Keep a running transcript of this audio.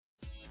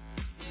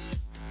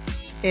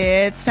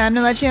It's time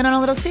to let you in on a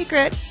little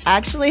secret.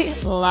 Actually,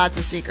 lots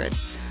of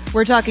secrets.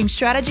 We're talking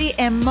strategy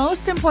and,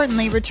 most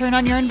importantly, return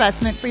on your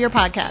investment for your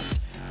podcast.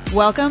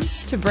 Welcome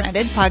to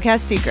Branded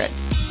Podcast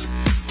Secrets.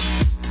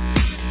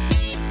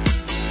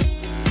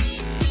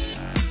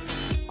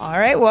 All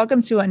right,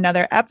 welcome to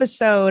another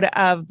episode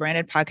of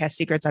Branded Podcast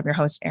Secrets. I'm your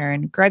host,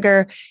 Erin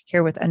Gregor,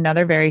 here with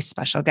another very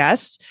special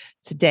guest.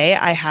 Today,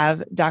 I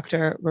have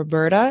Dr.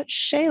 Roberta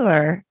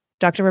Shaler.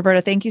 Dr.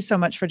 Roberta, thank you so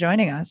much for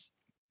joining us.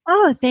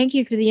 Oh, thank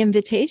you for the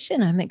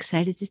invitation. I'm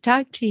excited to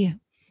talk to you.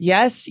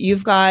 Yes,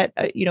 you've got,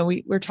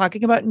 we're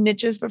talking about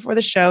niches before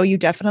the show. You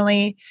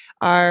definitely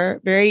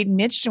are very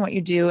niched in what you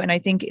do. And I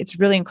think it's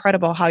really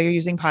incredible how you're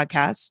using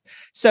podcasts.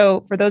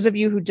 So for those of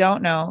you who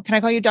don't know, can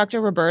I call you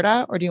Dr.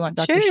 Roberta or do you want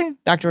Dr. Sure.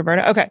 Dr.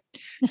 Roberta? Okay.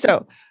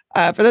 So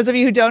for those of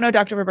you who don't know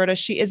Dr. Roberta,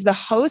 she is the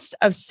host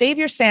of Save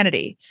Your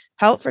Sanity,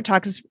 Help for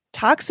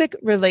Toxic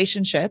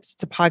Relationships.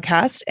 It's a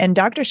podcast. And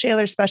Dr.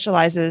 Shaler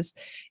specializes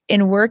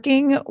in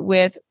working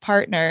with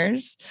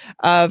partners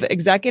of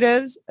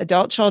executives,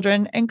 adult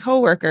children, and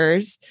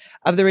coworkers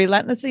of the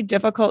relentlessly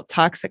difficult,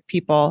 toxic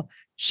people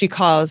she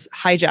calls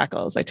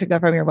hijackals. I took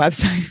that from your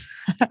website.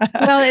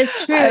 Well,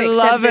 it's true. I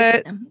love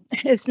it.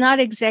 It's not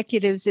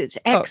executives, it's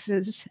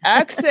exes.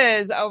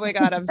 Exes. Oh my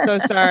God, I'm so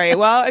sorry.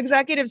 Well,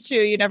 executives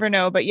too, you never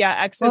know. But yeah,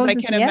 exes, I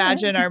can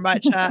imagine are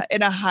much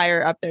in a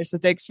higher up there. So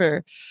thanks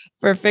for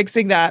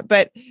fixing that.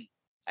 But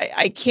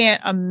I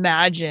can't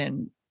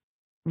imagine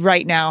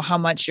right now how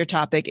much your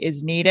topic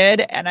is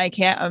needed. And I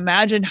can't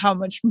imagine how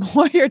much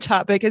more your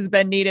topic has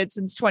been needed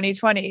since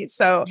 2020.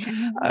 So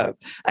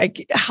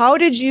how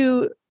did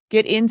you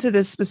get into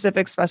this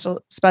specific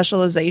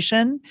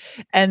specialization?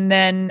 And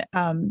then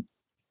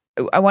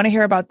I want to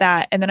hear about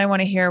that. And then I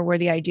want to hear where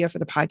the idea for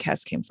the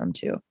podcast came from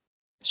too.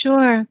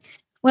 Sure.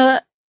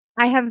 Well,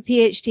 I have a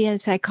PhD in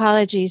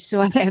psychology,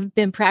 so I have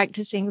been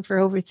practicing for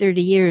over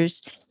 30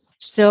 years.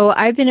 So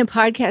I've been in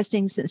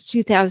podcasting since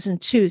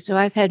 2002. So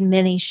I've had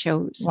many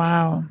shows.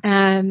 Wow.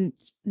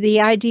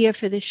 The idea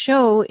for the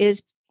show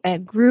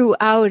grew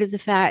out of the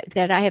fact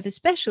that I have a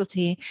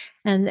specialty.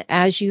 And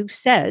as you've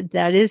said,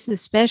 that is the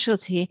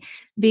specialty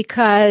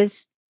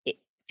because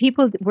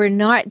people were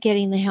not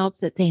getting the help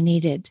that they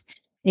needed.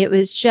 It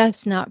was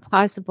just not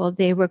possible.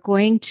 They were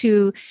going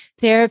to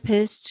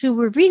therapists who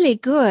were really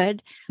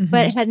good,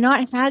 but had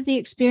not had the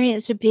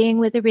experience of being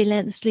with a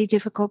relentlessly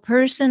difficult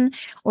person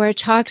or a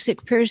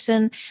toxic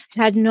person,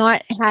 had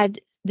not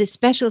had the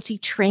specialty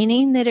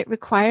training that it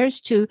requires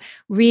to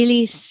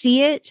really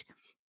see it,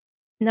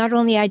 not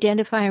only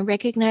identify and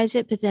recognize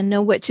it, but then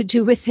know what to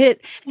do with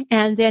it,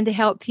 and then to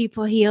help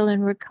people heal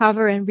and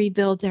recover and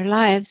rebuild their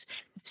lives.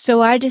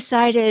 So I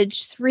decided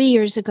 3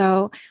 years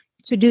ago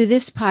to do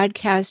this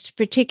podcast,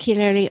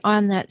 particularly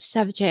on that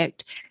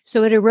subject.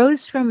 So it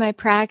arose from my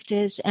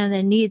practice and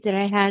a need that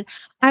I had.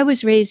 I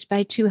was raised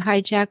by two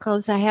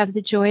hijackals. I have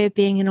the joy of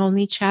being an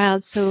only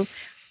child, so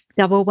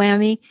double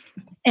whammy.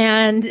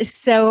 And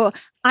so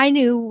I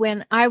knew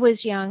when I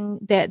was young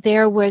that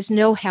there was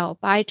no help.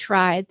 I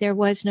tried, there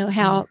was no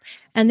help.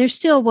 And there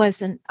still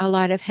wasn't a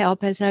lot of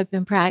help as I've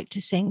been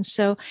practicing.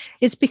 So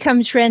it's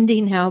become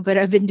trendy now, but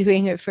I've been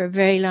doing it for a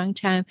very long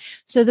time.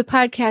 So the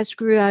podcast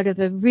grew out of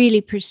a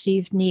really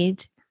perceived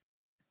need.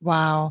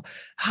 Wow.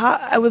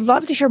 I would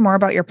love to hear more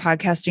about your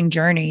podcasting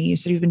journey. You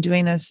said you've been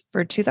doing this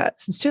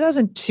since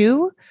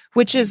 2002,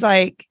 which is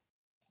like,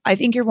 I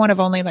think you're one of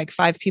only like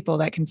 5 people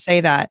that can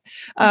say that.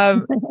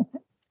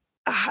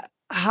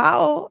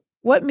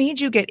 What made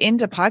you get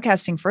into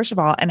podcasting, first of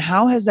all, and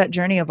how has that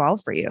journey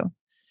evolved for you?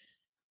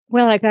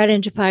 Well, I got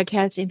into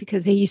podcasting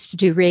because I used to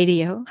do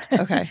radio.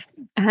 Okay.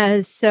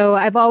 So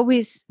I've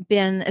always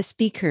been a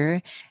speaker.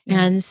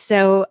 And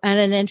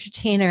an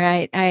entertainer.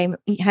 I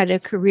had a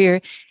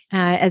career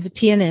as a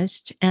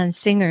pianist and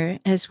singer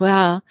as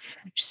well.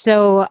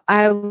 So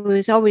I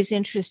was always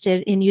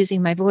interested in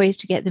using my voice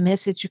to get the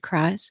message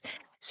across.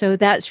 So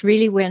that's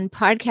really when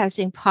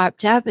podcasting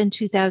popped up in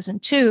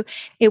 2002.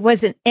 It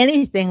wasn't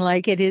anything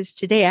like it is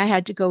today. I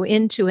had to go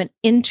into an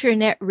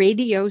internet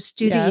radio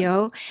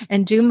studio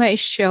and do my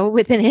show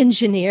with an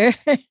engineer.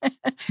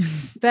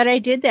 But I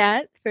did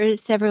that for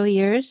several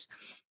years.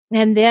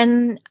 And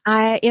then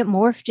it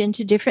morphed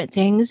into different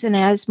things. And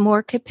as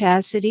more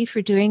capacity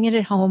for doing it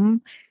at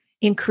home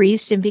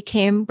increased and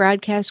became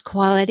broadcast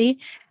quality,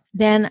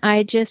 then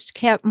I just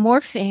kept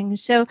morphing.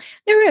 So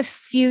there were a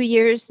few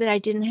years that I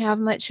didn't have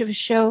much of a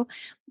show,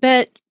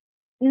 but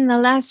in the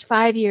last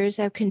 5 years,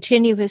 I've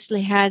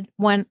continuously had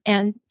one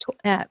and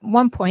at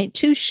one point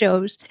 2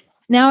 shows.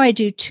 Now I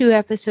do 2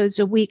 episodes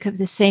a week of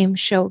the same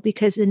show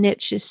because the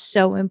niche is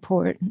so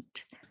important.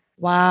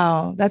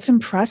 Wow, that's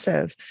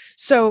impressive.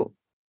 So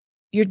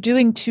you're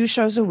doing 2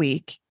 shows a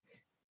week.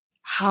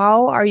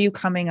 How are you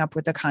coming up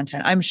with the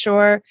content? I'm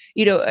sure,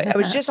 I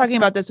was just talking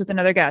about this with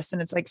another guest,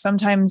 and it's like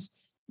sometimes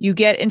you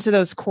get into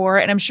those core,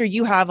 and I'm sure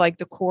you have like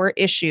the core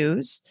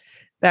issues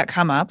that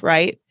come up,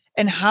 right?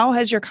 And how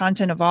has your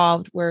content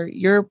evolved where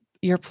you're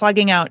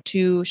plugging out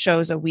 2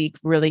 shows a week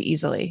really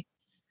easily?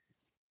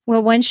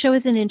 Well, one show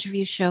is an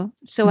interview show.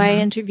 So I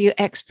interview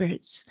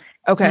experts.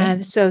 Okay.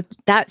 So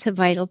that's a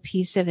vital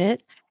piece of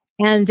it.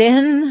 And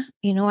then,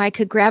 I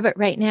could grab it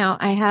right now.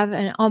 I have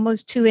an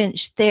almost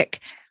 2-inch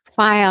thick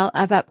file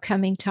of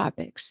upcoming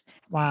topics.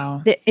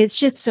 Wow. It's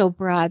just so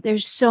broad.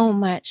 There's so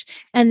much.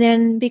 And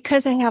then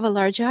because I have a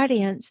large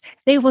audience,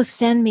 they will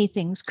send me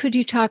things. Could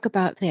you talk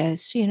about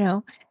this?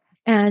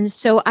 And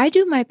so I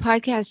do my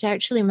podcast,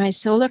 actually, my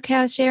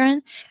Solarcast,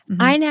 Erin.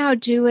 I now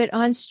do it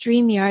on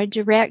StreamYard,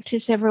 direct to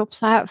several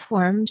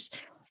platforms.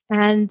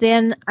 And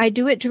then I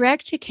do it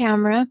direct to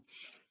camera.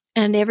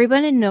 And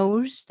everybody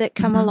knows that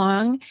come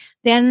along.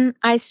 Then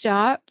I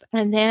stop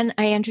and then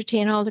I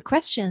entertain all the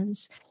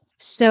questions.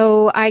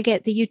 So I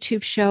get the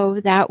YouTube show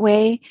that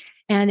way.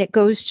 And it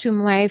goes to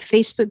my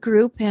Facebook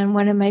group and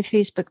one of my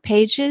Facebook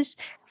pages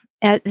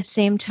at the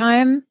same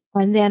time.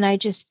 And then I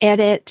just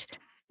edit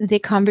the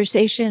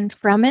conversation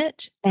from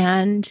it.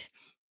 And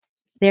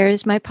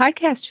there's my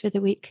podcast for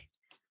the week.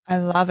 I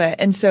love it.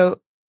 And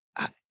so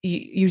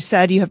you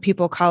said you have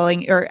people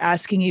calling or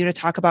asking you to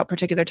talk about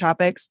particular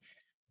topics.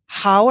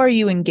 How are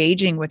you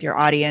engaging with your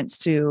audience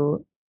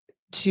to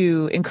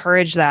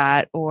encourage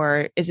that?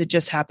 Or is it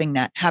just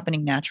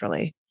happening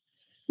naturally?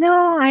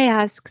 No, I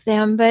ask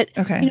them, but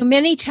okay.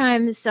 Many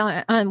times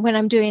when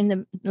I'm doing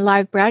the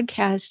live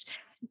broadcast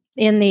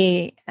in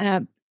the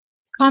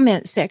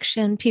comment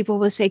section, people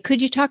will say, could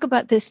you talk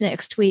about this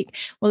next week?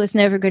 Well, it's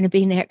never going to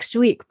be next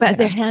week, but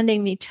they're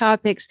handing me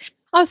topics.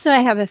 Also, I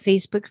have a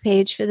Facebook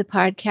page for the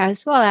podcast.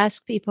 So I'll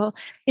ask people,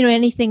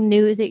 anything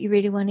new that you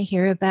really want to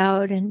hear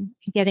about and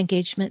get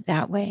engagement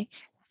that way.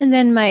 And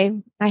then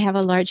I have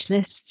a large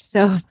list.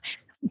 So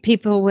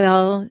people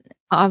will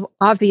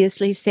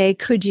obviously say,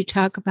 could you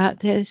talk about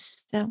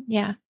this? So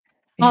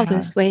all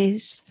those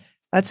ways.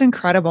 That's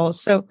incredible.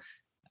 So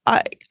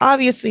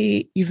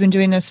obviously you've been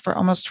doing this for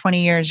almost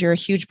 20 years. You're a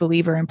huge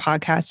believer in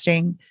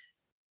podcasting.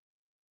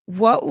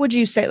 What would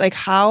you say,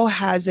 how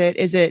has it,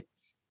 is it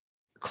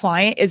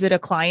a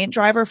client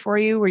driver for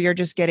you where you're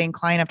just getting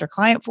client after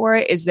client for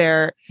it?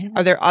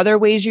 Are there other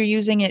ways you're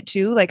using it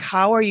too?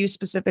 How are you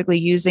specifically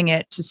using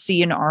it to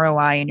see an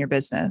ROI in your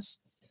business?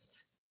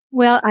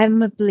 Well,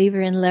 I'm a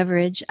believer in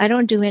leverage. I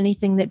don't do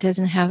anything that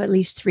doesn't have at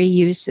least 3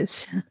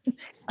 uses.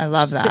 I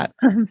love that.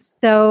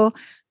 So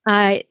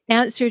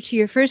answer to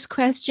your first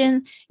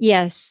question,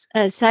 yes.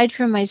 Aside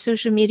from my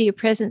social media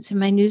presence and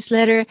my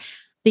newsletter,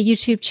 the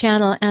YouTube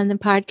channel and the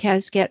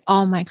podcast get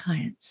all my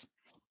clients.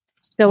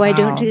 So wow. I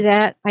don't do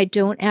that. I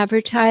don't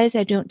advertise.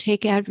 I don't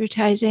take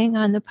advertising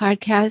on the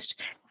podcast.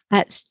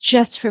 That's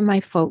just for my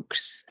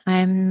folks.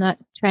 I'm not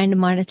trying to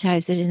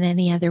monetize it in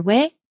any other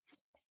way.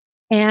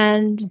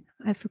 And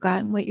I've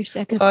forgotten what your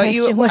second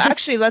question was.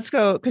 Actually, let's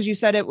go, because you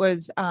said it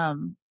was,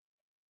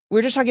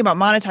 we're just talking about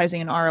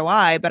monetizing an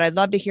ROI, but I'd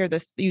love to hear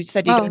you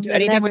said you don't do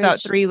anything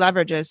without 3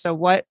 leverages. So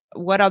what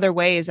other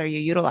ways are you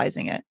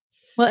utilizing it?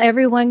 Well,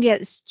 everyone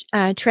gets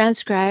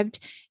transcribed,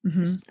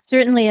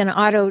 certainly an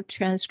auto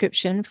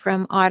transcription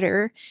from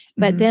Otter,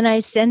 but then I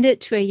send it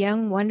to a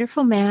young,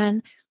 wonderful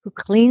man who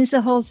cleans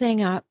the whole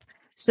thing up.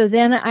 So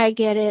then I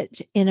get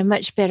it in a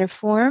much better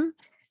form.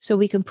 So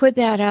we can put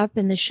that up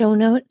in the show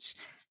notes.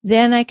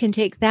 Then I can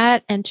take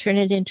that and turn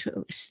it into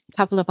a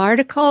couple of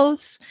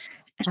articles.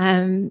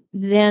 Then,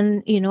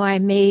 I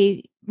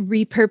may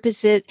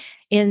repurpose it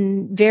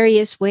in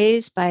various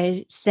ways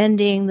by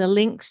sending the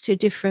links to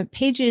different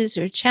pages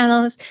or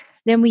channels.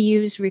 Then we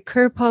use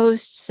Recur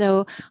Posts.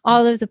 So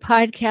all of the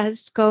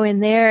podcasts go in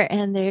there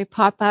and they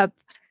pop up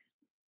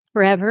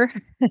forever.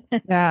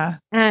 Yeah.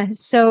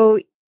 So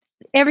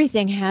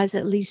everything has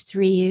at least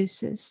 3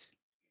 uses.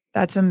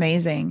 That's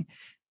amazing.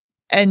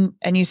 And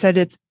you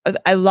said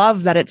I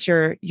love that it's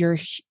your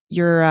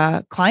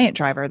client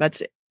driver.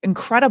 That's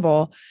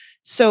incredible.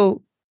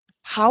 So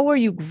how are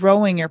you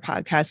growing your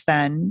podcast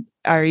then?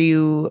 Do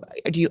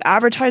you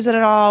advertise it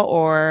at all?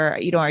 Or,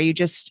 are you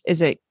just,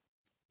 is it,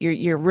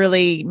 you're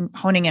really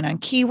honing in on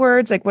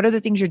keywords? What are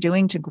the things you're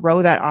doing to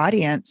grow that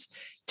audience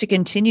to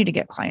continue to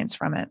get clients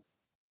from it?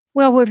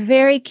 Well, we're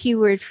very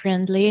keyword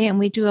friendly and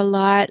we do a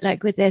lot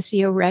with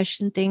SEO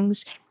Rush and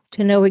things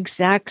to know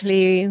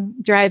exactly,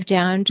 drive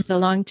down to the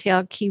long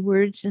tail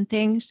keywords and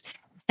things.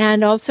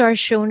 And also our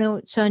show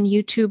notes on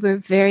YouTube are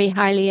very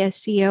highly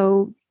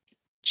SEO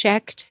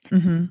checked.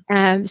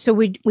 So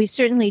we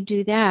certainly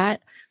do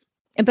that.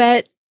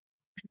 But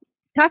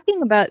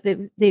talking about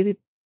the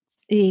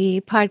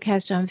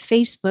podcast on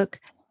Facebook,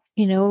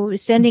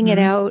 sending it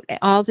out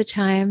all the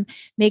time,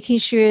 making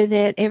sure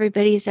that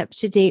everybody's up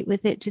to date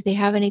with it. Do they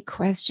have any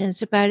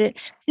questions about it?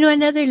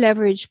 Another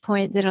leverage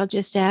point that I'll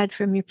just add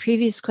from your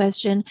previous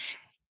question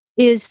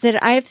is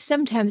that I've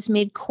sometimes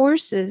made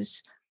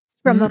courses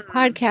from a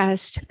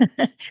podcast.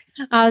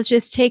 I'll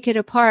just take it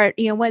apart.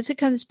 Once it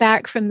comes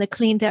back from the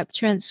cleaned up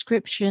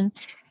transcription,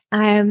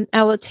 I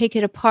will take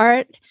it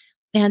apart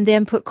and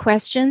then put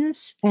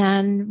questions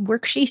and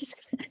worksheets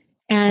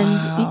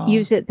and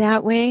use it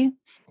that way.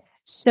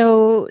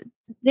 So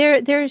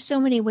there are so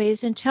many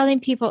ways, and telling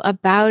people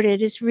about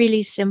it is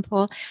really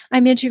simple.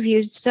 I'm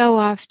interviewed so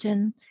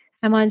often.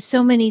 I'm on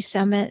so many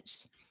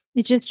summits.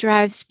 It just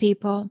drives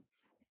people.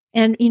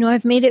 And,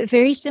 I've made it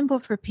very simple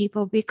for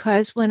people,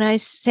 because when I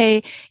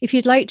say, if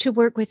you'd like to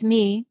work with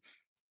me,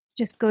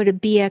 just go to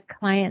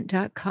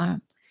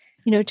beaclient.com,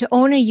 to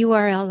own a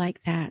URL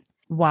like that.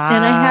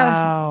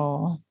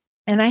 Wow.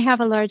 And I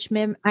have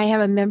I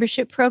have a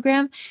membership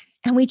program,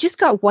 and we just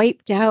got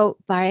wiped out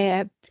by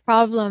a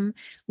problem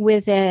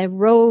with a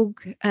rogue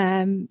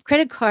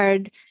credit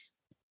card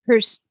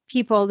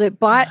people that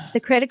bought the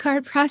credit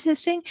card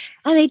processing,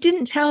 and they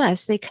didn't tell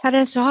us. They cut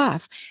us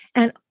off,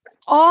 and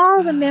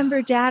all the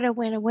member data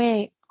went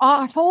away.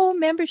 Our whole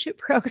membership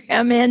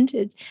program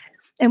ended,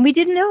 and we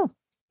didn't know.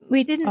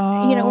 We didn't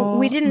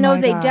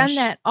know they'd done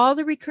that. All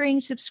the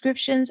recurring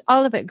subscriptions,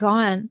 all of it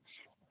gone.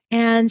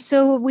 And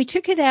so we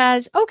took it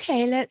as,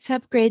 okay, let's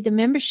upgrade the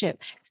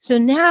membership. So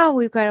now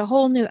we've got a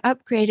whole new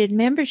upgraded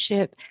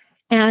membership.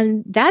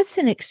 And that's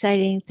an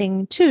exciting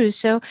thing too.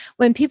 So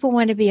when people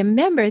want to be a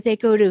member, they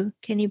go to,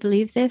 can you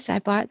believe this? I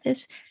bought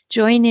this,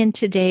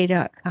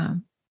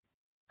 joinintoday.com.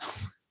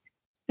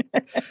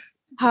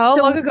 How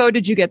long ago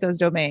did you get those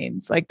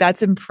domains? Like,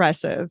 that's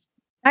impressive.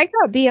 I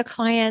got Be a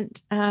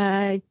Client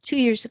 2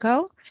 years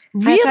ago.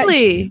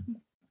 Really?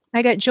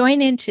 I got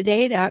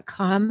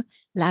joinintoday.com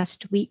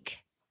last week.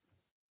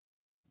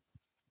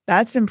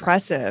 That's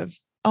impressive.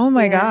 Oh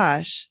my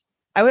gosh.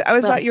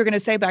 I thought you were going to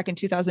say back in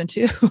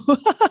 2002.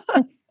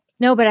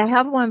 No, but I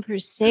have one for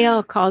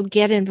sale called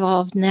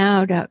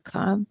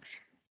getinvolvednow.com.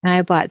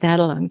 I bought that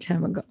a long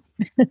time ago.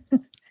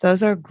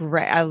 Those are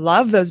great. I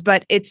love those,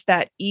 but it's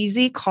that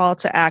easy call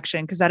to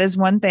action, because that is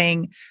one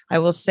thing I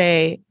will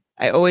say.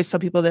 I always tell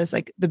people this,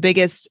 like, the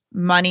biggest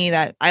money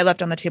that I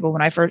left on the table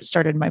when I first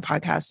started my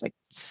podcast, like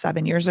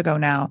 7 years ago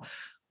now,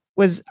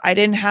 was I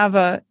didn't have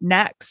a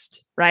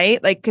next,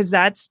 right? Like, because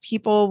that's,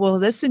 people will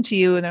listen to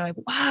you and they're like,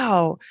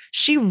 wow,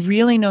 she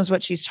really knows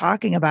what she's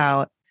talking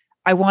about.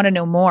 I want to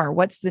know more.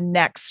 What's the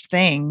next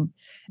thing?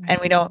 And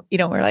we don't,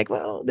 we're like,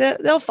 well,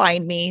 they'll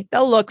find me.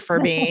 They'll look for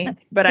me.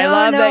 But I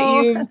love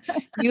that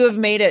you have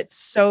made it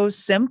so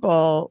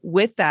simple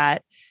with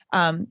that.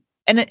 And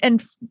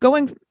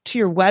going to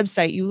your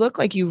website, you look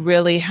like you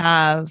really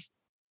have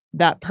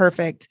that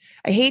perfect,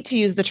 I hate to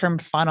use the term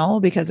funnel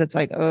because it's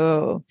like,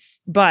 oh,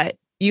 but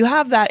you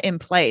have that in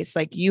place.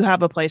 Like, you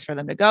have a place for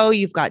them to go.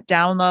 You've got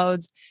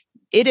downloads.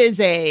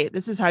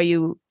 This is how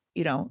you,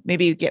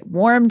 maybe you get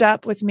warmed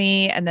up with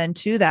me. And then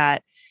to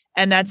that,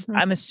 and that's,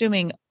 I'm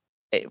assuming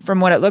from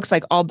what it looks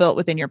like, all built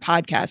within your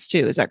podcast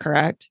too. Is that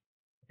correct?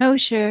 Oh,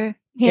 sure.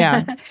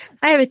 Yeah.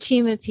 I have a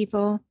team of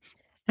people.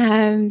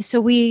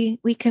 So we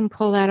can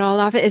pull that all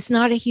off. It's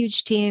not a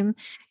huge team.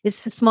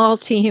 It's a small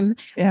team,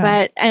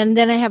 and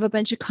then I have a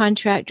bunch of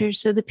contractors.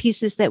 So the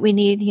pieces that we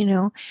need,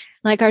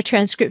 like our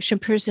transcription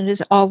person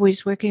is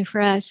always working for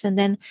us. And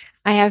then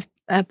I have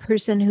a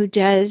person who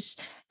does,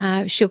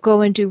 she'll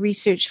go and do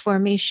research for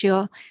me.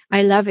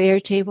 I love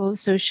Airtable.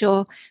 So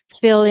she'll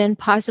fill in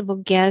possible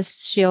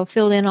guests. She'll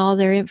fill in all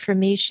their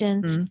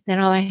information. Then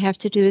all I have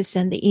to do is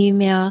send the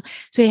email.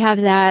 So you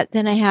have that.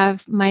 Then I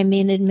have my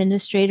main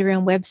administrator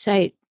and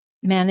website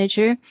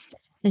manager,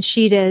 and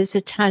she does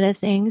a ton of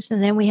things.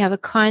 And then we have a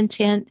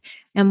content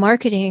and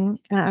marketing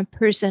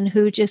person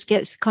who just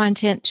gets the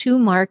content to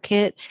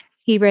market.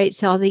 He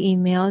writes all the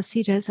emails.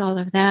 He does all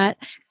of that.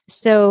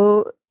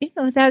 So,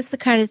 that's the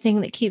kind of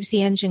thing that keeps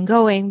the engine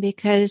going,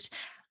 because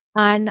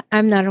I'm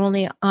not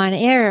only on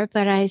air,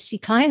 but I see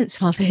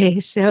clients all day.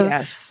 So,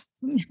 yes,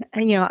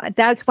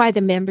 that's why the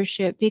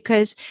membership,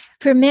 because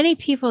for many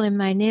people in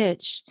my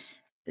niche,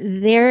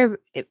 they're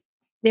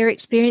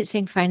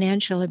experiencing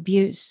financial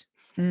abuse.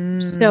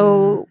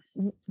 So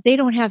they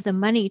don't have the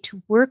money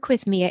to work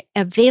with me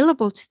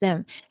available to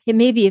them. It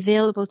may be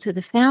available to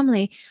the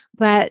family,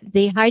 but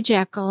they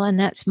hijackal, and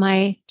that's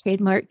my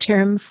trademark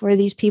term for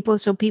these people.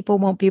 So people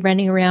won't be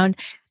running around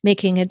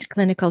making a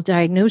clinical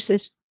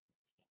diagnosis.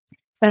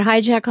 But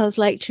hijackals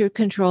like to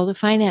control the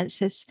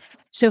finances.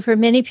 So for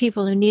many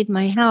people who need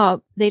my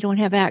help, they don't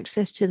have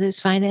access to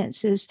those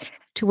finances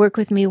to work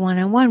with me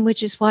one-on-one,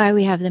 which is why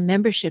we have the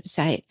membership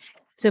site.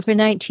 So for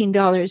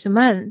 $19 a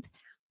month,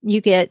 you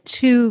get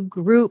 2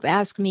 group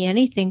Ask Me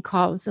Anything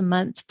calls a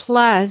month,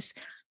 plus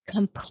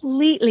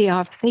completely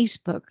off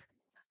Facebook,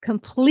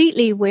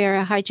 completely where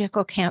a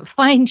hijackal can't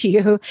find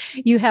you.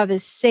 You have a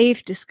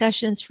safe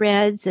discussion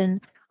threads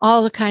and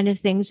all the kind of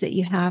things that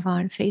you have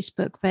on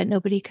Facebook, but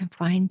nobody can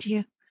find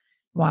you.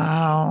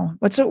 Wow.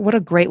 What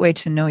a great way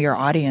to know your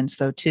audience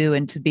though, too,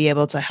 and to be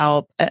able to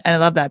help. And I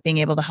love that, being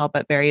able to help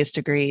at various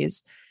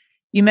degrees.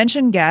 You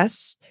mentioned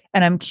guests,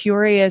 and I'm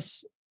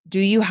curious, do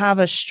you have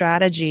a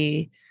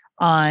strategy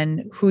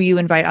on who you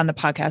invite on the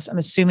podcast? I'm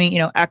assuming,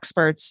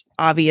 experts,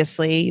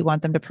 obviously you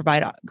want them to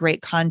provide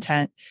great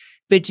content,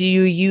 but do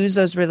you use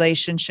those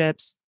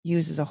relationships,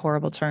 use is a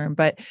horrible term,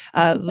 but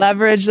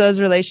leverage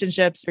those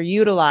relationships, or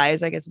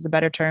utilize, I guess is a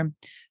better term,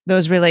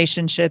 those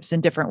relationships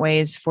in different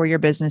ways for your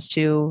business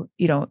too,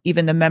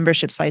 even the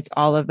membership sites,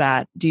 all of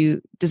that.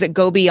 Does it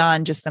go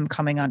beyond just them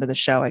coming onto the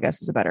show, I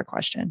guess is a better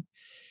question.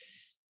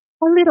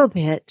 A little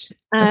bit.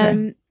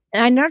 Okay.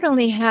 I not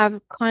only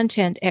have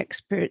content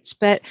experts,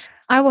 but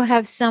I will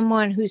have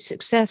someone who's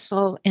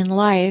successful in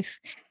life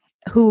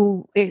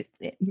who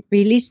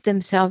released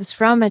themselves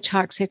from a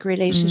toxic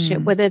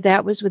relationship, whether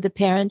that was with a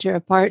parent or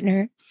a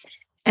partner.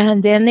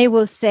 And then they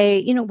will say,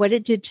 you know, what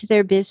it did to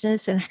their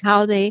business and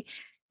how they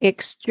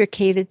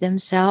extricated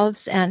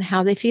themselves and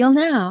how they feel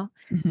now.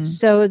 Mm-hmm.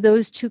 So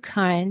those two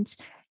kinds.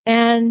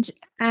 And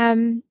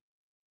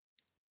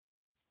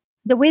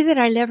the way that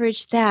I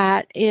leverage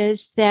that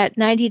is that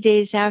 90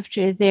 days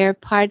after their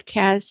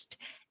podcast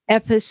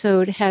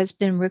episode has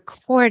been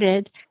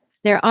recorded,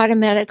 they're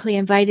automatically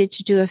invited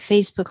to do a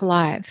Facebook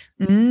Live.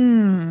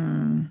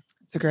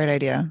 That's a great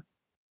idea.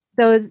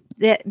 So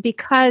that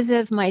because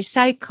of my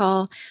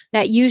cycle,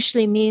 that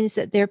usually means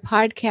that their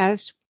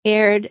podcast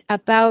aired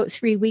about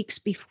 3 weeks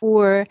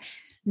before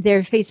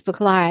their Facebook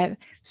Live.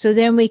 So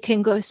then we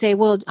can go say,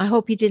 well, I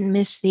hope you didn't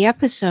miss the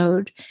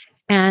episode.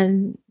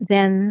 And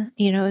then,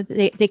 you know,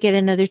 they get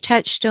another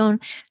touchstone.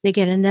 They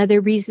get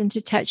another reason to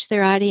touch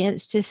their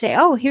audience to say,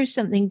 oh, here's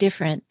something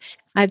different.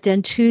 I've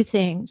done two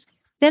things.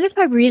 Then if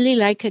I really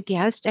like a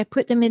guest, I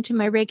put them into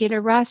my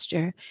regular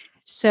roster.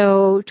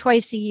 So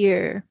twice a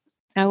year,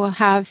 I will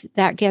have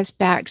that guest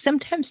back,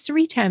 sometimes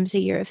 3 times a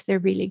year if they're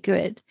really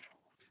good.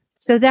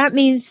 So that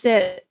means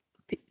that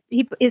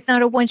it's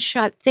not a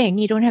one-shot thing.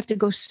 You don't have to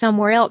go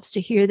somewhere else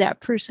to hear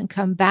that person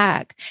come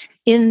back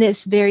in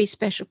this very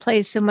special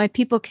place. So my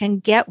people can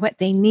get what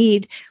they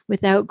need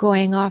without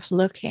going off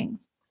looking.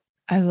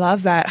 I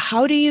love that.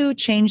 How do you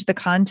change the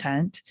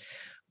content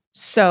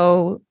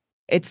so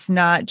it's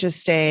not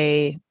just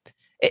I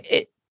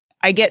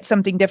get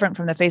something different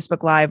from the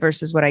Facebook Live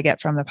versus what I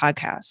get from the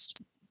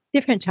podcast?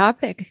 Different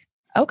topic.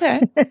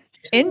 Okay.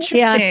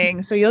 Interesting.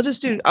 Yeah. So you'll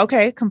just do,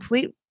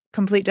 complete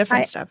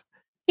different stuff.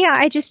 Yeah,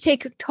 I just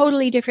take a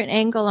totally different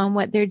angle on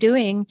what they're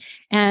doing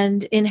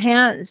and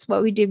enhance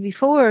what we did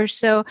before.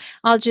 So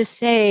I'll just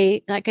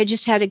say, like, I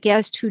just had a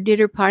guest who did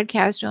her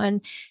podcast on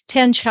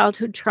 10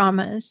 childhood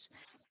traumas.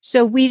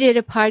 So we did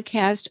a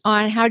podcast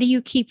on how do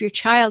you keep your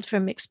child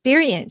from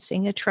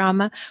experiencing a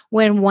trauma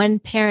when one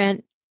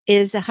parent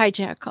is a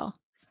hijackal.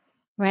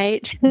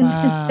 Right.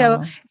 Wow.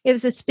 So it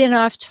was a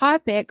spin-off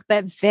topic,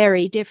 but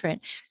very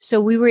different.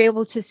 So we were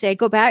able to say,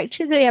 go back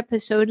to the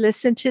episode,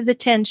 listen to the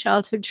 10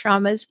 childhood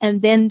traumas,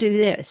 and then do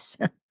this.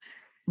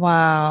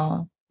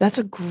 Wow. That's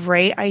a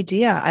great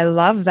idea. I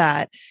love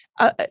that.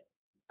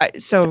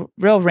 So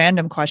real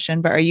random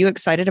question, but are you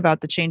excited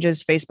about the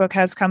changes Facebook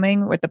has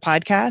coming with the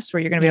podcast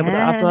where you're going to be able to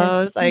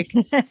upload? Like,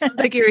 sounds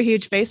like you're a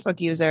huge Facebook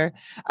user.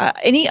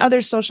 Any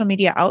other social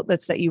media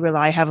outlets that you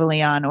rely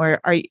heavily on, or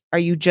are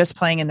you just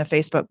playing in the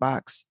Facebook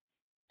box?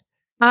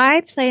 I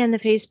play in the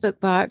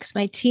Facebook box.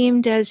 My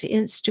team does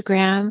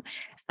Instagram.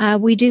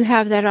 We do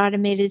have that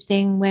automated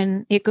thing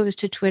when it goes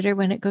to Twitter,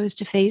 when it goes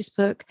to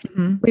Facebook.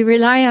 Mm-hmm. We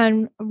rely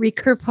on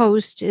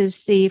Recurpost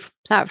is the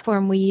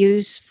platform we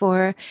use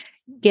for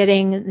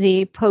getting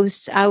the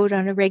posts out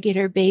on a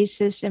regular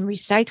basis and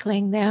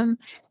recycling them.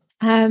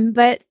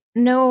 But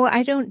no,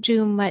 I don't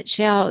do much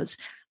else.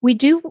 We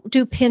do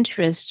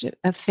Pinterest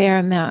a fair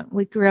amount.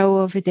 We grow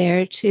over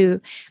there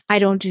too. I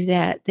don't do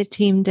that. The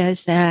team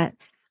does that.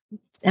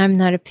 I'm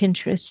not a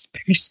Pinterest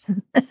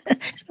person.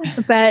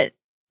 But,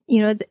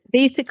 you know,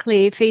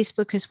 basically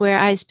Facebook is where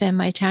I spend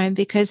my time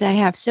because I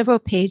have several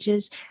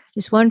pages.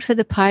 There's one for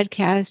the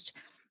podcast.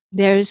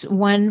 There's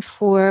one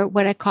for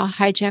what I call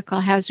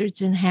hijackal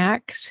hazards and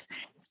hacks.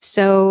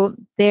 So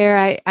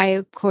there I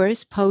of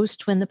course,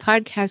 post when the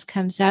podcast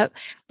comes up,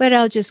 but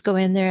I'll just go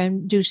in there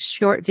and do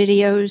short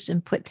videos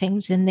and put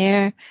things in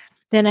there.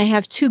 Then I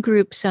have 2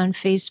 groups on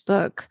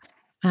Facebook.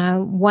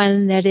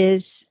 One that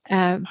is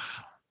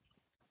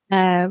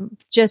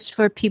just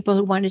for people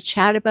who want to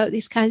chat about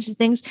these kinds of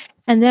things.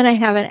 And then I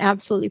have an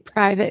absolutely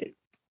private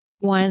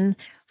one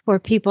for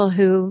people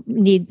who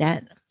need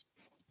that.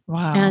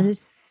 Wow. And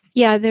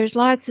yeah, there's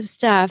lots of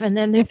stuff. And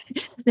then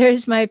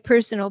there's my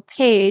personal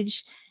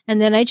page. And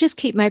then I just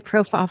keep my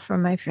profile for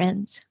my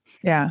friends.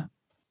 Yeah.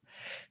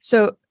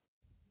 So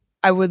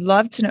I would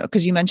love to know,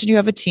 because you mentioned you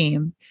have a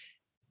team.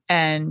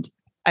 And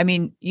I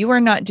mean, you are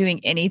not doing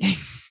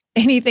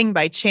anything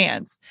by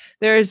chance.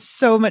 There is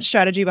so much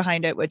strategy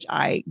behind it, which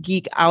I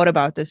geek out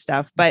about this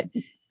stuff. But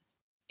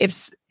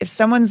if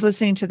someone's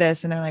listening to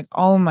this and they're like,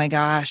 oh my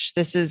gosh,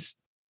 this is,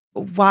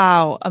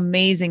 wow,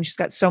 amazing. She's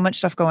got so much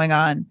stuff going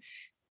on.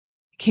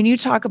 Can you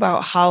talk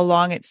about how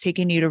long it's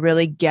taken you to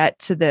really get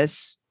to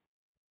this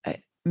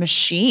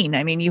machine?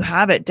 I mean, you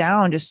have it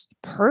down just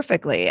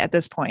perfectly at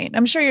this point.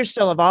 I'm sure you're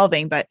still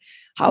evolving, but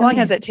how long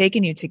has it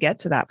taken you to get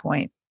to that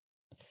point?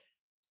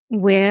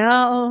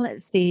 Well,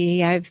 let's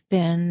see. I've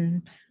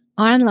been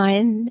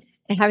online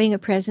and having a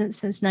presence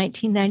since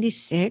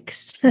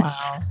 1996.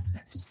 Wow.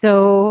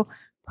 So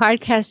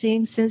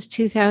podcasting since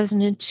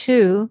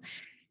 2002.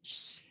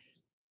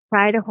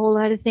 Tried a whole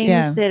lot of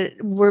things that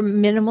were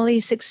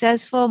minimally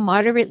successful,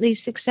 moderately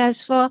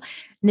successful,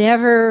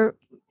 never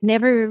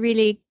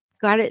really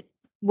got it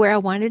where I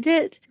wanted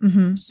it.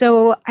 Mm-hmm.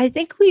 So I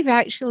think we've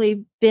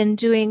actually been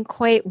doing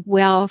quite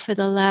well for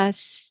the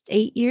last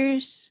 8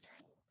 years.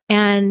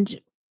 And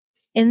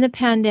in the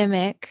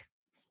pandemic,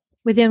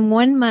 within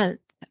 1 month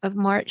of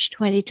March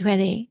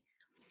 2020,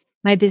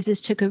 my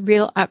business took a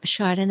real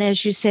upshot. And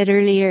as you said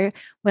earlier,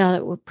 well,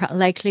 it would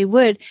likely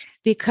would,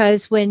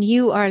 because when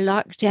you are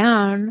locked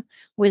down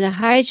with a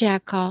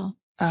hijackal,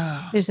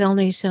 there's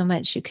only so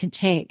much you can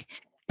take.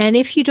 And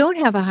if you don't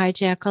have a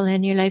hijackal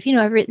in your life,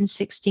 I've written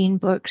 16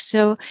 books.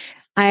 So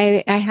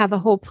I have a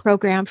whole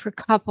program for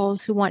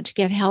couples who want to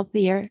get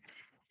healthier.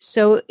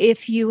 So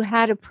if you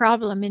had a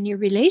problem in your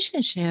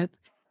relationship,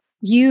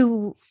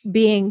 you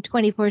being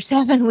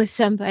 24/7 with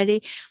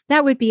somebody,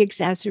 that would be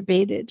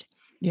exacerbated.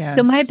 Yes.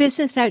 So my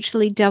business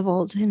actually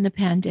doubled in the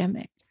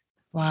pandemic.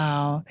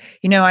 Wow.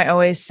 I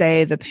always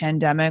say the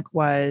pandemic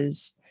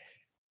was,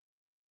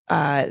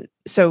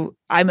 so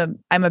I'm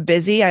a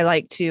busy, I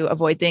like to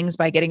avoid things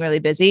by getting really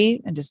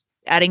busy and just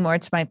adding more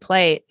to my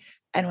plate.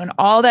 And when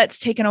all that's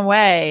taken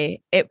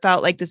away, it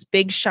felt like this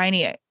big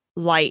shiny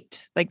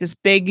light, like this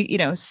big,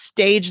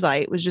 stage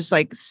light was just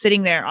like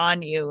sitting there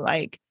on you,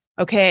 like,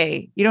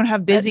 okay, you don't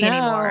have busy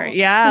anymore.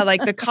 Yeah.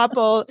 Like the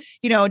couple,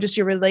 just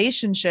your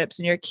relationships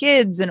and your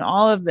kids and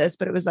all of this.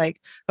 But it was like,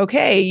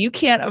 okay, you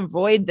can't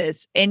avoid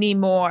this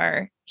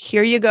anymore.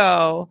 Here you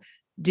go,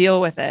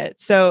 deal with it.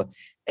 So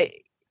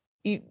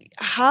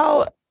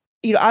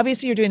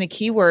obviously you're doing the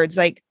keywords,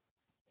 like,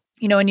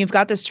 and you've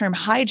got this term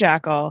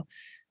hijackal.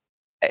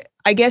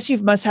 I guess you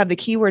must have the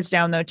keywords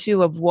down though,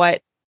 too, of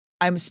what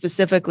I'm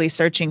specifically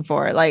searching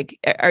for. Like,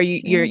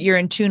 you're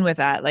in tune with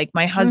that? Like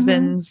my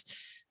husband's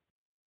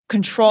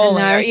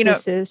controlling, a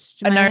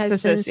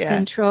narcissist,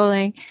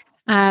 controlling,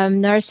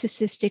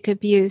 narcissistic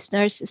abuse,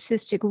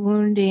 narcissistic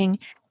wounding.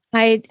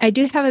 I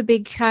do have a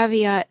big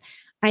caveat.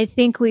 I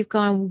think we've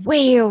gone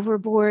way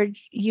overboard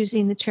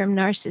using the term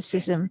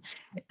narcissism.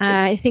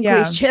 I think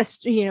we've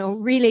just,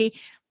 really,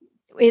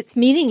 it's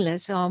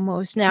meaningless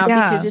almost now,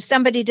 because if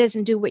somebody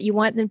doesn't do what you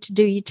want them to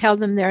do, you tell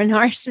them they're a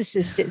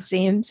narcissist, it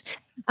seems.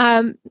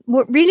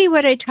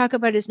 What I talk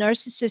about is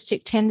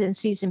narcissistic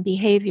tendencies and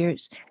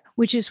behaviors,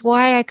 which is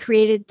why I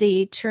created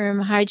the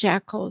term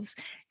hijackals,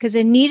 because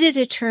I needed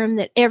a term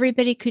that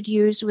everybody could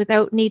use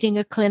without needing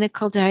a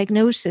clinical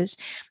diagnosis.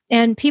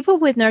 And people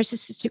with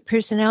narcissistic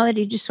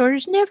personality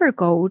disorders never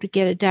go to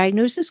get a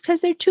diagnosis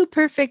because they're too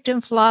perfect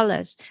and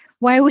flawless.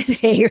 Why would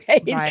they,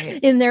 right?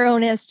 In their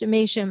own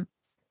estimation.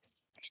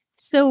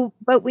 So,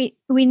 but we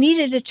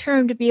needed a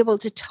term to be able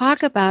to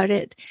talk about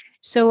it.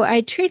 So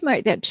I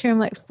trademarked that term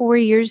like 4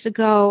 years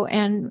ago,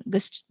 and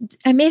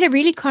I made a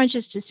really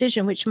conscious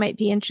decision, which might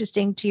be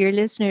interesting to your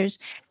listeners.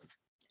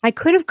 I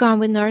could have gone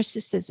with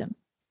narcissism.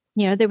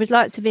 There was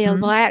lots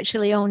available. I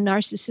actually own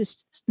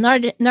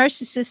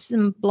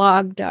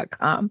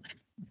narcissismblog.com.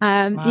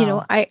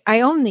 Wow.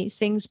 I own these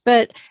things,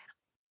 but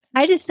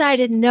I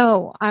decided,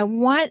 no, I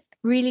want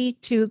really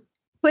to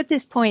put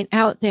this point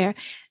out there.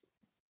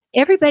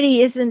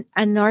 Everybody isn't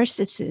a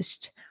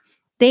narcissist.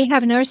 They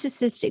have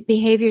narcissistic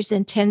behaviors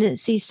and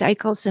tendencies,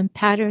 cycles and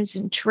patterns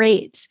and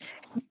traits,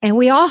 and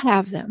we all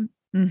have them.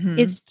 Mm-hmm.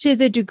 It's to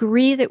the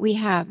degree that we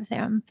have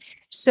them.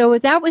 So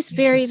that was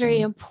very,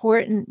 very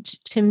important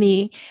to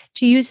me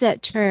to use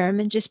that term.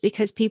 And just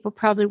because people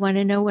probably want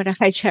to know what a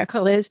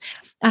hijackal is,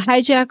 a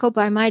hijackal,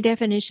 by my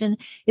definition,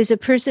 is a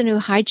person who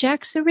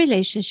hijacks a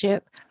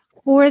relationship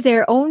for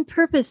their own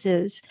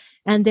purposes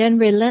and then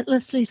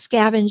relentlessly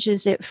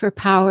scavenges it for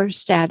power,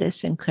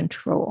 status, and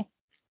control.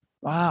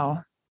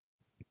 Wow.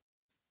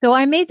 So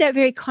I made that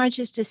very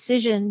conscious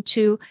decision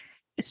to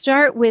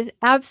start with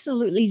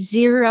absolutely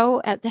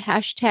zero at the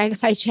hashtag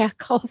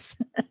hijackals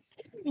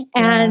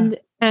and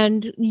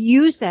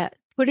use that,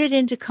 put it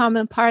into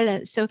common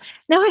parlance. So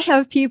now I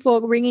have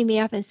people ringing me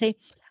up and say,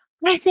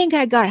 I think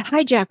I got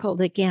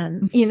hijackaled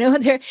again.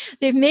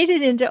 They've made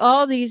it into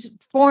all these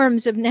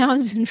forms of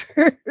nouns and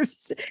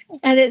verbs,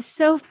 and it's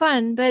so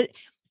fun, but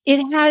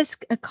it has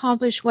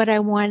accomplished what I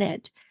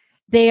wanted.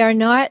 They are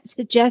not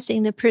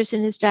suggesting the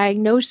person is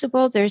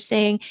diagnosable. They're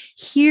saying,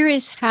 here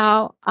is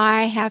how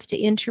I have to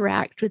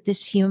interact with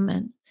this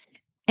human.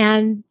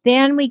 And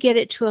then we get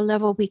it to a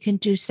level we can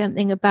do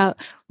something about.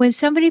 When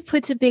somebody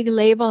puts a big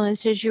label and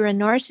says you're a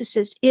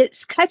narcissist,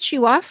 it cuts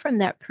you off from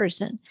that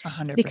person.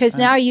 100%. Because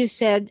now you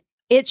said,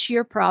 it's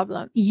your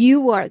problem.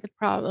 You are the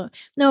problem.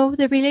 No,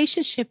 the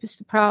relationship is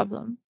the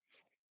problem.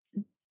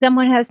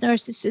 Someone has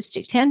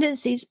narcissistic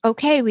tendencies.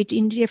 Okay, we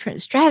need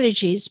different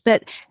strategies,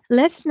 but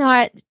let's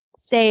not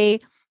say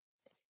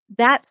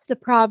that's the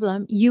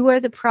problem. You are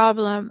the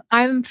problem.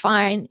 I'm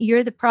fine.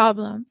 You're the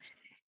problem.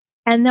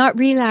 And not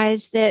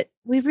realize that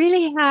we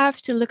really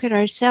have to look at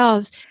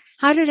ourselves.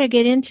 How did I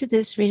get into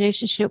this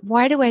relationship?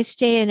 Why do I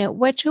stay in it?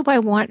 What do I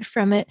want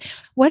from it?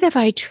 What have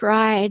I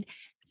tried?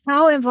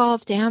 How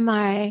involved am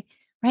I?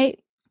 Right?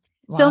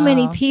 Wow. So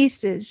many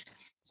pieces.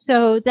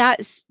 So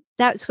that's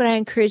what I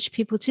encourage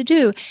people to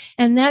do.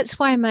 And that's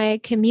why my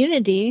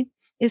community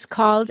is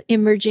called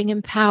Emerging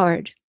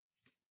Empowered.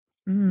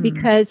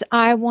 Because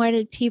I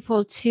wanted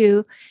people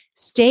to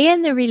stay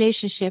in the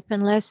relationship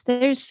unless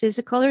there's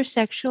physical or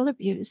sexual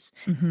abuse,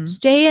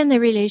 stay in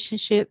the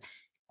relationship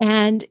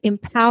and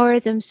empower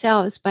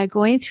themselves by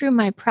going through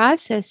my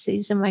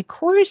processes and my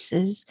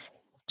courses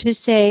to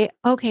say,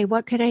 okay,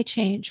 what could I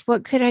change?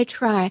 What could I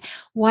try?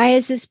 Why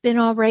has this been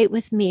all right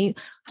with me?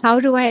 How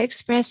do I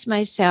express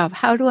myself?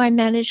 How do I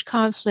manage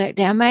conflict?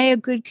 Am I a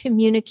good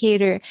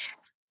communicator?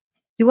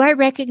 Do I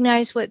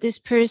recognize what this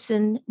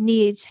person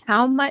needs?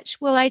 How much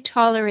will I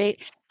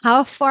tolerate?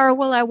 How far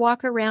will I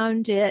walk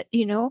around it?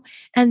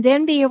 And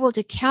then be able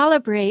to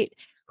calibrate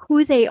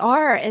who they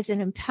are as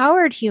an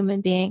empowered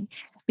human being,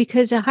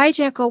 because a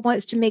hijackal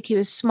wants to make you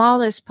as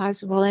small as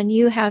possible, and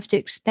you have to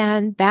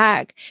expand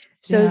back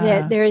so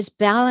that there is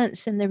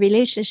balance in the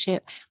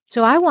relationship.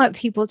 So I want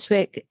people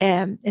to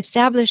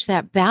establish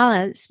that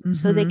balance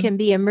so they can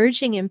be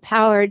emerging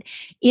empowered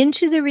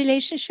into the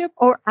relationship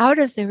or out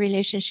of the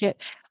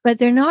relationship. But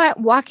they're not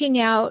walking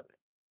out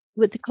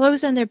with the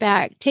clothes on their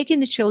back,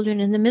 taking the children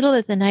in the middle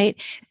of the night,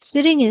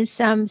 sitting in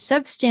some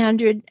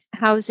substandard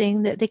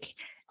housing that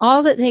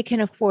all that they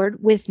can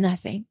afford with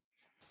nothing.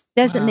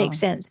 Doesn't make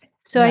sense.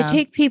 So I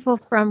take people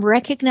from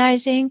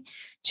recognizing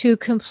to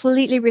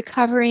completely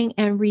recovering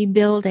and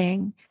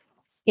rebuilding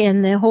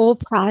in the whole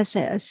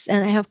process.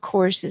 And I have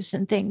courses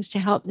and things to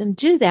help them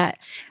do that.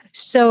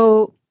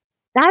 So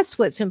that's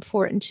what's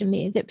important to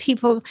me, that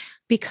people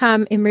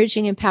become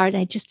emerging empowered.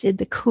 I just did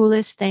the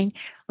coolest thing.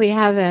 We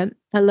have a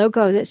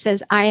logo that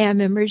says, I am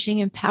emerging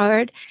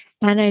empowered.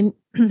 And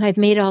I've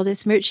made all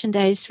this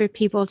merchandise for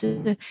people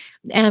to,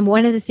 and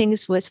one of the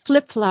things was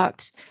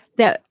flip-flops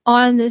that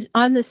on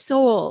the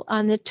sole,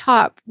 on the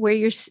top where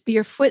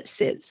your foot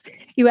sits,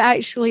 you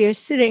actually are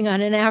sitting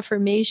on an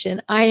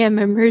affirmation. I am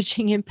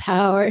emerging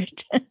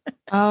empowered.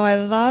 Oh, I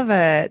love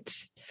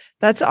it.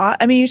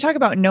 I mean, you talk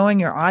about knowing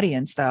your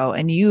audience though,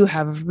 and you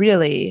have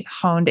really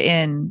honed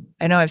in.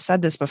 I know I've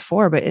said this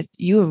before, but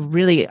you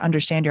really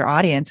understand your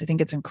audience. I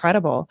think it's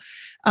incredible.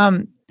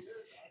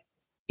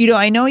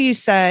 I know you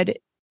said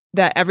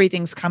that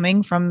everything's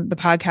coming from the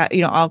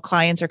podcast, all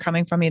clients are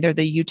coming from either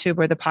the YouTube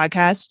or the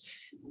podcast.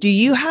 Do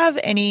you have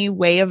any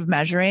way of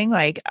measuring,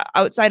 like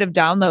outside of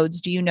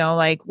downloads, do you know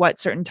like what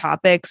certain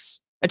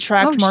topics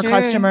attract more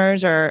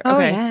customers or,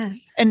 okay. Yeah.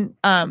 And,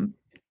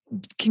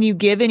 can you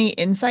give any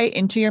insight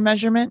into your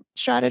measurement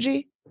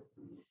strategy?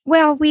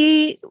 Well,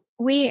 we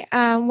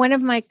one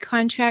of my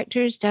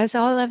contractors does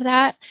all of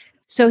that.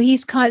 So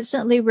he's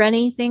constantly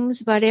running things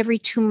about every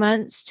 2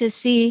 months to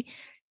see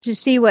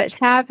what's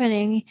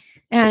happening.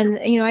 And,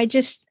 I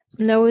just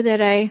know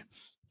that I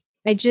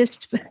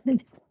just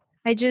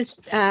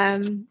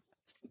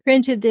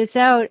printed this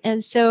out.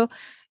 And so,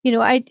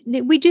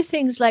 we do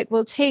things like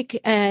we'll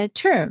take a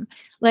term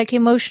like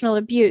emotional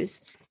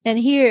abuse. And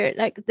here,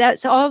 like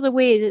that's all the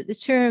way that the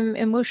term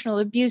emotional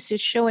abuse is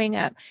showing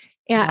up,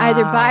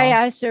 either by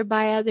us or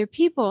by other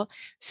people.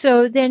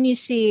 So then you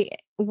see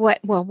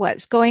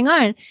what's going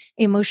on.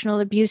 Emotional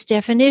abuse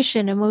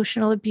definition,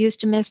 emotional abuse,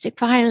 domestic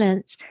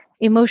violence,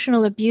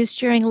 emotional abuse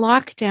during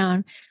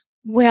lockdown.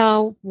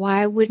 Well,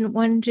 why wouldn't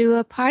one do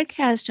a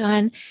podcast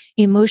on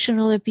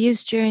emotional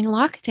abuse during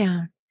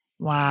lockdown?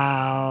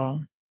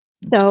 Wow.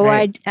 So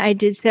I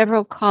did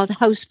several called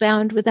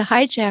Housebound with a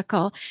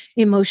Hijackal,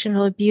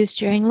 emotional abuse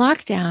during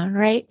lockdown,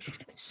 right?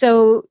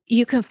 So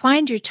you can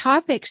find your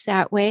topics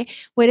that way.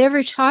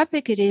 Whatever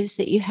topic it is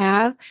that you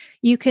have,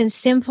 you can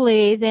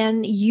simply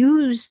then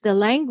use the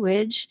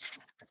language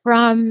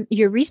from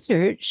your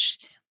research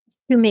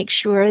to make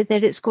sure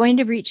that it's going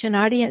to reach an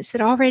audience that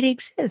already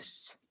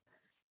exists.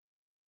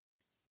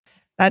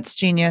 That's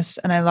genius.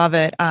 And I love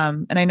it.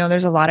 And I know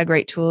there's a lot of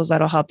great tools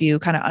that'll help you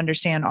kind of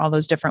understand all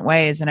those different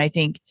ways. And I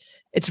think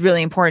it's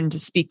really important to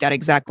speak that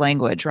exact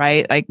language,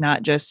 right? Like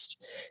not just,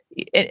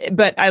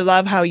 but I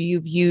love how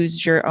you've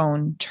used your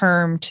own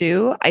term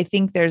too. I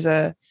think there's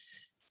a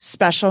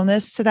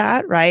specialness to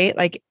that, right?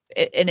 Like,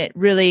 and it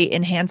really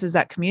enhances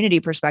that community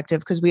perspective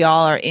because we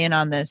all are in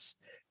on this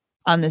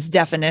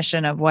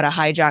definition of what a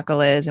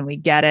hijackal is and we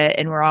get it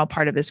and we're all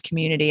part of this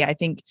community. I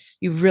think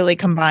you've really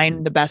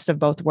combined the best of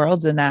both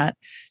worlds in that.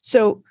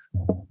 So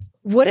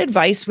what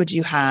advice would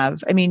you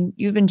have? I mean,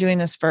 you've been doing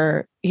this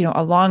for,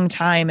 a long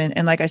time.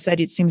 And like I said,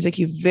 it seems like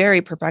you've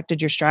very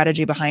perfected your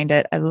strategy behind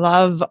it. I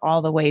love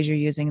all the ways you're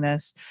using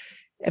this.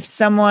 If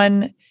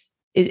someone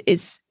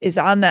is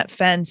on that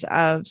fence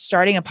of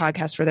starting a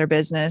podcast for their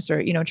business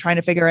or, trying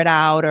to figure it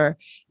out, or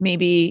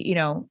maybe,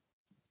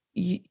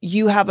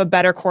 you have a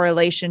better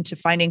correlation to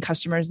finding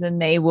customers than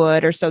they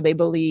would, or so they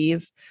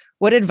believe.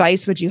 What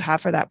advice would you have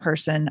for that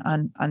person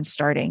on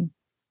starting?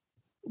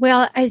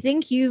 Well, I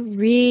think you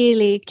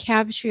really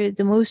captured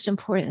the most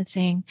important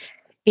thing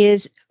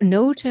is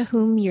know to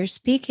whom you're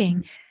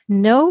speaking,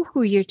 know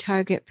who your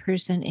target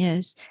person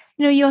is.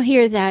 You'll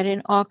hear that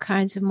in all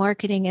kinds of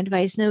marketing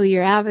advice, know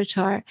your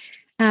avatar.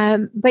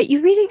 But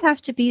you really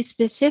have to be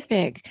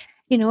specific.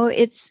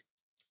 It's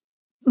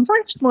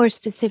much more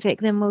specific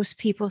than most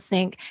people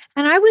think.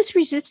 And I was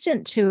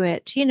resistant to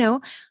it.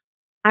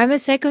 I'm a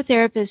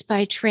psychotherapist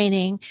by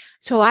training,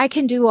 so I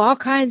can do all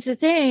kinds of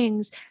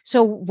things.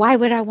 So why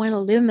would I want to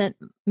limit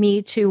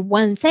me to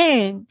one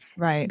thing?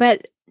 Right.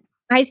 But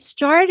I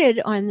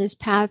started on this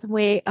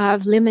pathway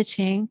of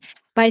limiting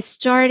by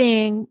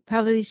starting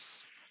probably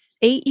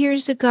 8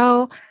 years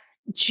ago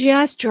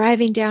just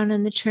driving down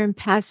on the term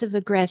passive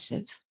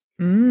aggressive.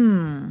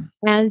 Mm.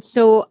 And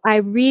so I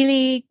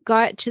really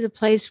got to the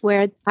place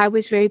where I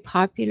was very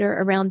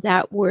popular around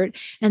that word.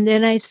 And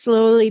then I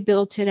slowly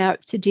built it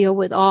up to deal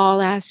with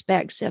all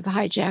aspects of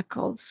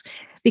hijackals,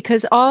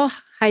 because all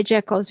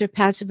hijackals are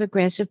passive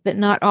aggressive, but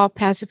not all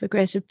passive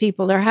aggressive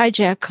people are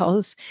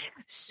hijackals.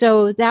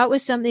 So that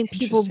was something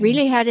people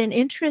really had an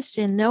interest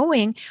in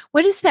knowing.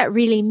 What does that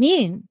really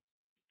mean?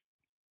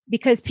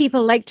 Because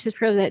people like to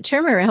throw that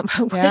term around,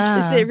 but what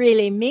does it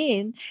really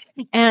mean?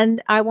 And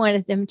I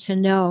wanted them to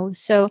know.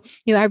 So,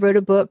 I wrote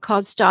a book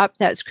called Stop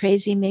That's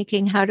Crazy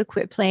Making, How to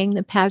Quit Playing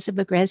the Passive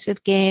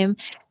Aggressive Game.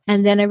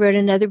 And then I wrote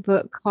another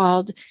book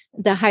called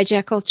The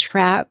Hijackal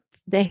Trap,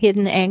 The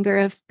Hidden Anger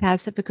of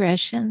Passive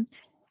Aggression.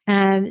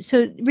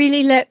 So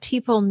really let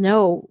people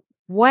know,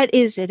 what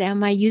is it?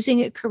 Am I using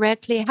it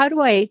correctly? How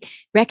do I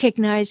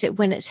recognize it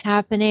when it's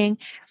happening?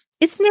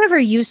 It's never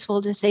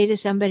useful to say to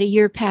somebody,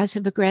 you're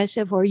passive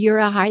aggressive or you're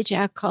a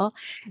hijackal.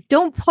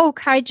 Don't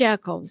poke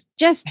hijackals.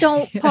 Just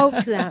don't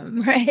poke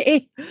them,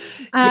 right?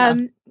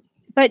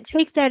 But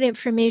take that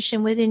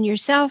information within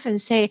yourself and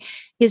say,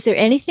 is there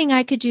anything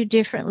I could do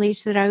differently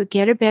so that I would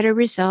get a better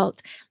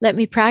result? Let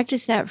me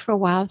practice that for a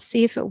while,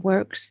 see if it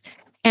works.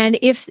 And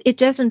if it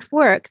doesn't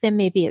work, then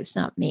maybe it's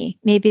not me.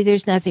 Maybe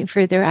there's nothing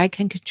further I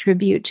can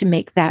contribute to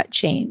make that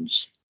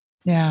change.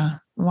 Yeah.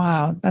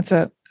 Wow.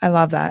 I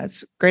love that.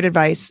 It's great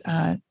advice.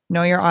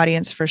 Know your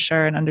audience for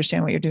sure and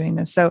understand what you're doing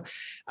this. So,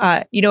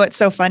 what's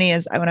so funny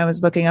is when I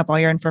was looking up all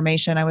your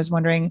information, I was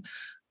wondering,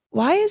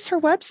 why is her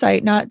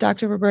website not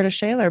Dr. Roberta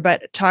Shaler?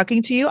 But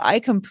talking to you, I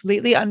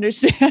completely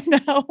understand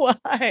now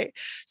why.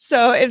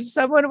 So if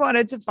someone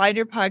wanted to find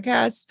your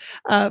podcast,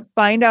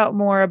 find out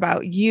more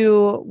about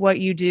you, what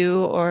you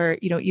do, or,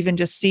 even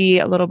just see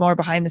a little more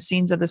behind the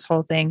scenes of this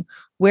whole thing,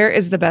 where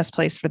is the best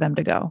place for them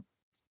to go?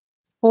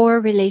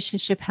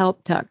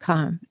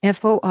 ForRelationshipHelp.com,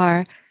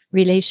 FOR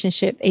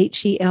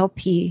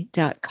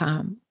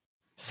relationshiphelp.com.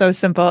 So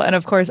simple. And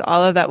of course,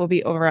 all of that will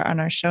be over on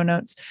our show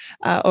notes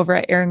over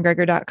at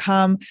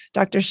ErinGreger.com.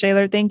 Dr.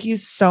 Shaler, thank you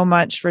so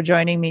much for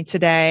joining me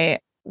today.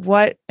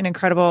 What an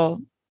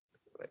incredible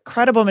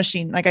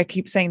machine. Like I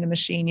keep saying, the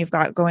machine you've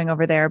got going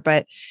over there.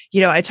 But,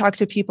 I talk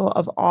to people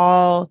of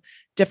all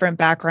different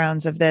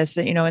backgrounds of this,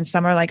 and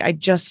some are like, I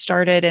just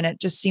started and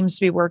it just seems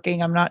to be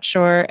working. I'm not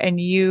sure.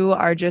 And you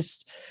are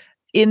just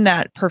in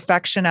that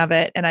perfection of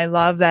it. And I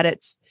love that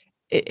it's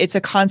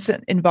a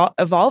constant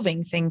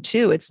evolving thing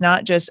too. It's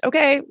not just,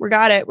 okay, we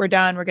got it, we're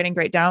done, we're getting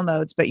great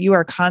downloads, but you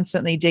are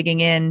constantly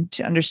digging in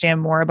to understand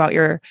more about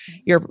your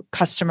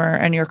customer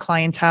and your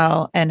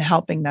clientele and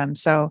helping them.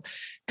 So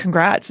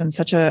congrats on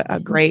such a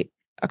great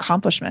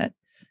accomplishment.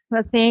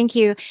 Well, thank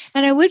you.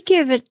 And I would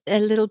give it a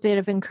little bit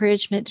of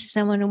encouragement to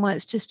someone who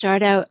wants to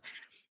start out.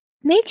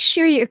 Make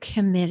sure you're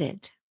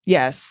committed.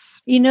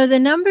 Yes. The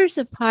numbers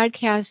of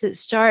podcasts that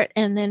start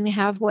and then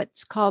have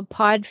what's called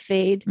pod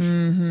fade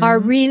are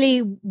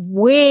really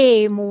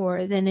way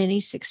more than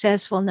any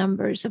successful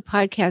numbers of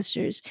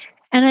podcasters.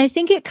 And I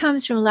think it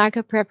comes from lack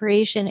of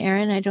preparation,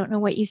 Erin. I don't know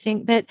what you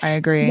think, but I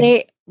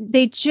agree.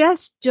 They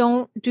just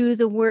don't do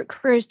the work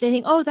first. They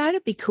think, oh,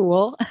 that'd be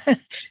cool.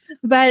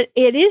 But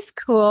it is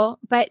cool,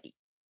 but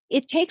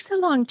it takes a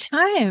long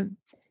time.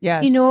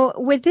 Yes.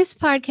 With this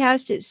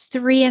podcast, it's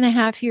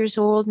 3.5 years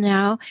old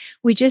now.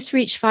 We just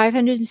reached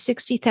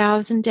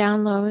 560,000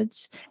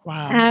 downloads.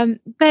 Wow.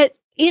 But,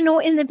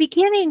 in the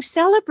beginning,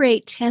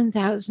 celebrate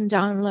 10,000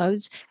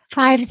 downloads,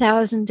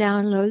 5,000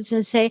 downloads,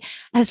 and say,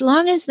 as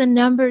long as the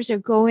numbers are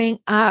going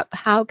up,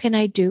 how can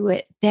I do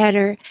it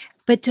better?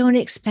 But don't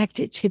expect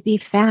it to be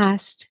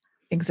fast.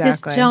 Exactly.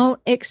 Just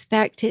don't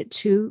expect it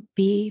to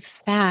be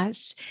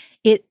fast.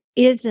 It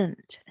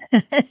isn't.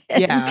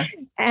 Yeah.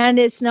 And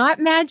it's not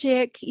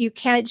magic. You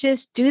can't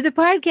just do the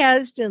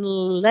podcast and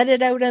let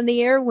it out on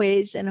the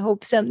airways and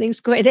hope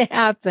something's going to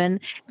happen.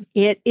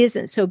 It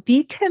isn't. So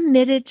be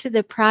committed to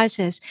the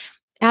process.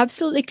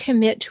 Absolutely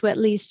commit to at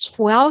least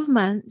 12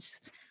 months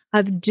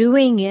of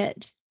doing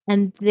it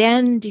and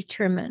then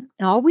determine.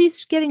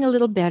 Always getting a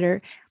little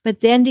better,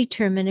 but then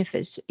determine if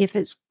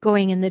it's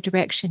going in the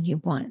direction you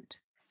want.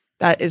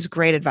 That is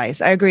great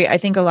advice. I agree. I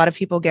think a lot of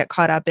people get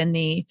caught up in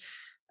the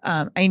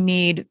I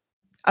need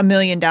 1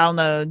 million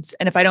downloads.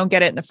 And if I don't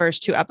get it in the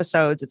first 2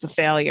 episodes, it's a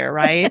failure.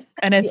 Right.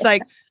 And it's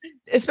like,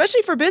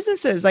 especially for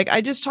businesses, like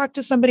I just talked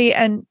to somebody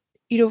and,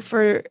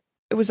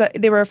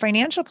 they were a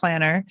financial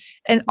planner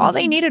and all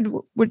they needed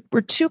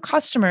were 2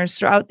 customers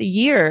throughout the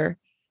year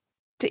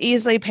to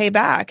easily pay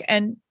back.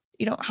 And,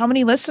 how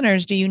many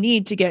listeners do you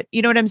need to get,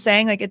 you know what I'm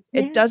saying? Like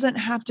it doesn't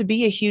have to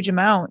be a huge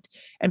amount.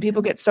 And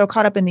people get so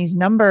caught up in these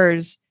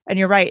numbers. And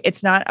you're right.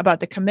 It's not about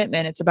the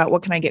commitment. It's about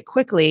what can I get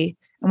quickly.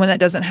 And when that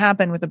doesn't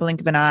happen with a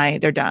blink of an eye,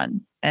 they're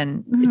done.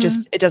 And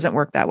it doesn't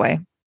work that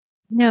way.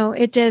 No,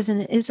 it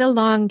doesn't. It's a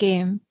long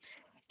game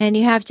and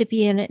you have to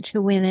be in it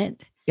to win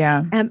it.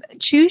 Yeah.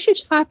 Choose your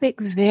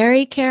topic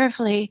very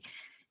carefully.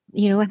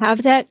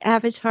 Have that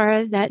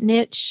avatar, that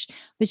niche,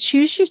 but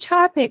choose your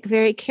topic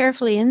very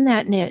carefully in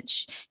that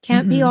niche.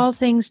 Can't be all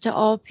things to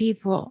all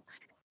people.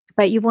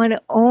 but you want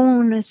to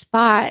own a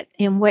spot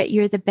in what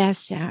you're the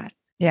best at.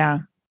 Yeah.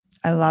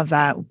 I love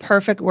that.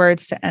 Perfect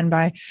words to end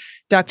by.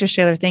 Dr.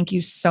 Shaler, thank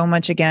you so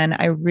much again.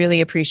 I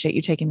really appreciate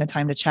you taking the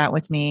time to chat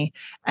with me.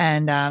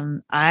 And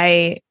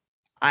I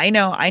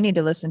know I need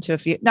to listen to a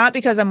few, not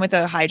because I'm with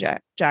a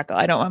hijackal.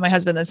 I don't want my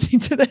husband listening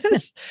to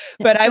this,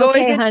 but I've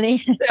always,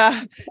 honey.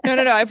 No,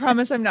 I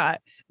promise I'm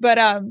not. But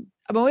I'm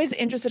always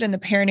interested in the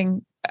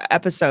parenting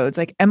episodes.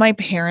 Like, am I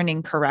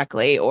parenting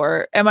correctly,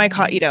 or am I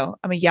caught?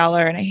 I'm a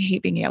yeller and I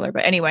hate being a yeller.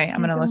 But anyway, I'm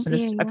going to listen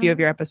to a few of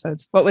your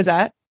episodes. What was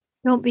that?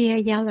 Don't be a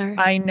yeller.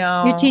 I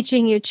know. You're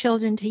teaching your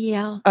children to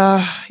yell.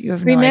 You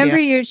have no Remember,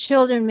 idea. your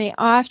children may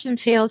often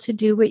fail to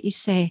do what you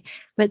say,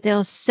 but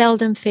they'll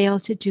seldom fail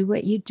to do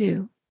what you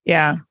do.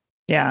 Yeah.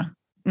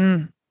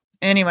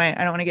 Anyway,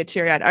 I don't want to get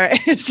teary-eyed. All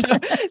right. So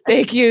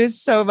thank you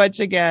so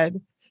much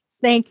again.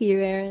 Thank you,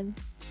 Erin.